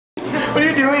What are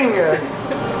you doing?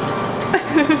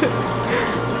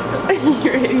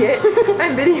 You idiot.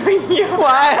 I'm videoing you.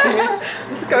 Why?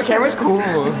 Let's go. The camera's cool.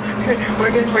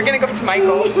 We're gonna go to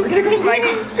Michael. We're gonna go to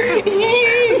Michael.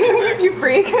 You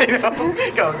freak.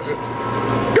 Go.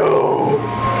 Go.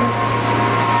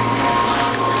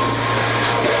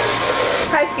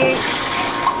 Hi, Ski.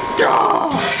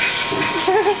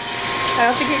 I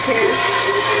don't think he cares.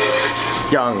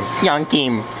 Young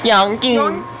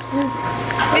Kim.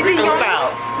 This is Kung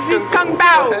Bao. This is Kung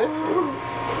Bao.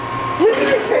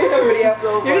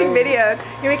 You're being videoed.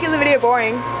 You're making the video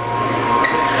boring.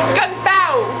 Kung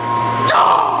Bao.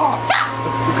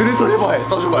 Good news, Soldier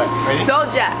Boy. Ready?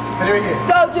 Soldier. Ready right here.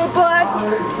 Soldier Boy.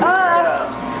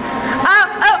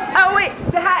 Oh, wait.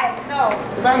 Say hi. No.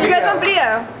 You guys on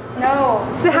video? No.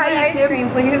 Say hi, ice YouTube. cream,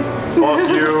 please. Fuck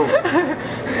you.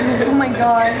 Oh my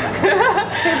god.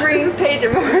 Hey, Bree. This is Paige,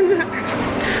 everyone.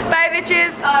 Bye,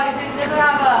 bitches. Does it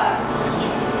have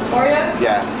Oreos?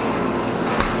 Yeah.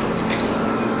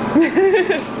 Too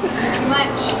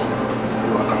much.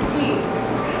 Eat.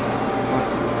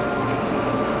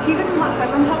 Can you get some hot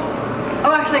fudge on top?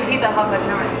 Oh, actually, I hate that hot fudge.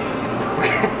 Never mind.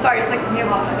 Sorry, it's like new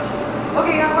hot fudge.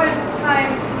 Okay, you have one time.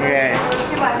 Okay.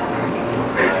 Okay, bye.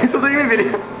 You're still taking a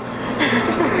video.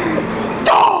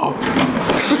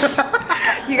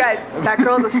 You guys, that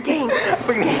girl's a skank.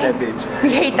 Fucking hate that bitch. We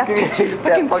hate that bitch.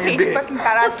 That fucking bitch. Fucking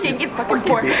badass skank. You fucking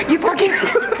whore. You fucking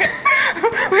skank.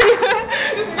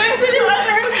 This is my video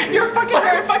ever. You're a fucking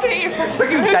whore. Fucking hate you.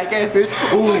 Fucking dyke ass bitch.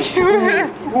 Ooh,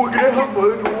 can I have fun? Ooh.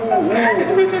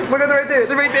 Look at them right there.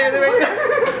 They're right there. They're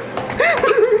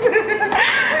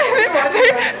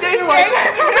staring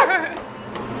at us.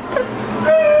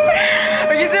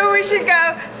 Okay, so we should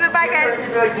go. So bye, guys. Be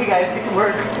like, hey guys, get to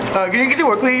work. Can you get to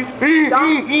work, please? Oh,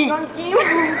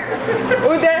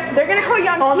 they're gonna call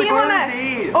Young Oh, they're Kim going on on us. a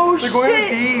date. Oh, They're going on a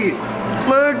shit. date.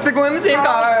 Look, they're going in the same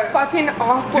car. Fucking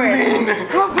awkward.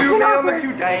 Zoom in on the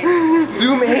two dykes.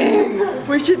 Zoom in.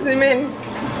 We should zoom in.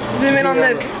 Zoom in on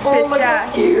the Oh, bitch look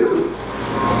ass. at you.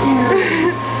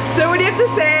 So what do you have to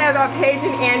say about Paige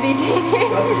and Andy dating?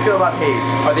 How do you feel about Paige?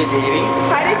 Are they dating?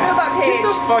 How do you feel about Get Paige?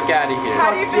 the fuck out of here.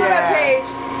 How do you feel about Paige?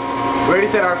 We already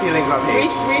said our feelings about We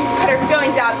Paige. cut our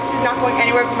feelings out. This is not going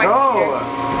anywhere but my computer.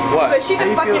 What? But she's How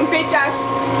do a you fucking feel? bitch ass.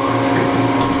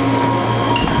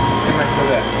 Am I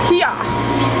still there? Kia.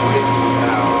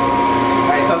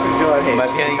 Alright, tell us what you feel about Paige.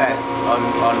 My feelings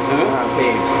on who?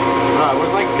 Paige. What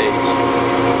is like Paige?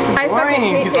 I fucking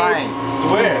hate He's Paige. lying.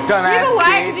 Swear. Dumbass He's a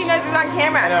liar because he bitch. knows he's on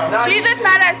camera. know. She's a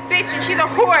fat ass bitch and she's a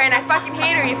whore and I fucking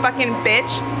hate her, you fucking bitch.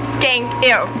 Skank.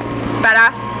 Ew.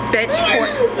 Badass bitch. Whore.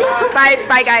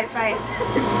 Bye guys. Bye.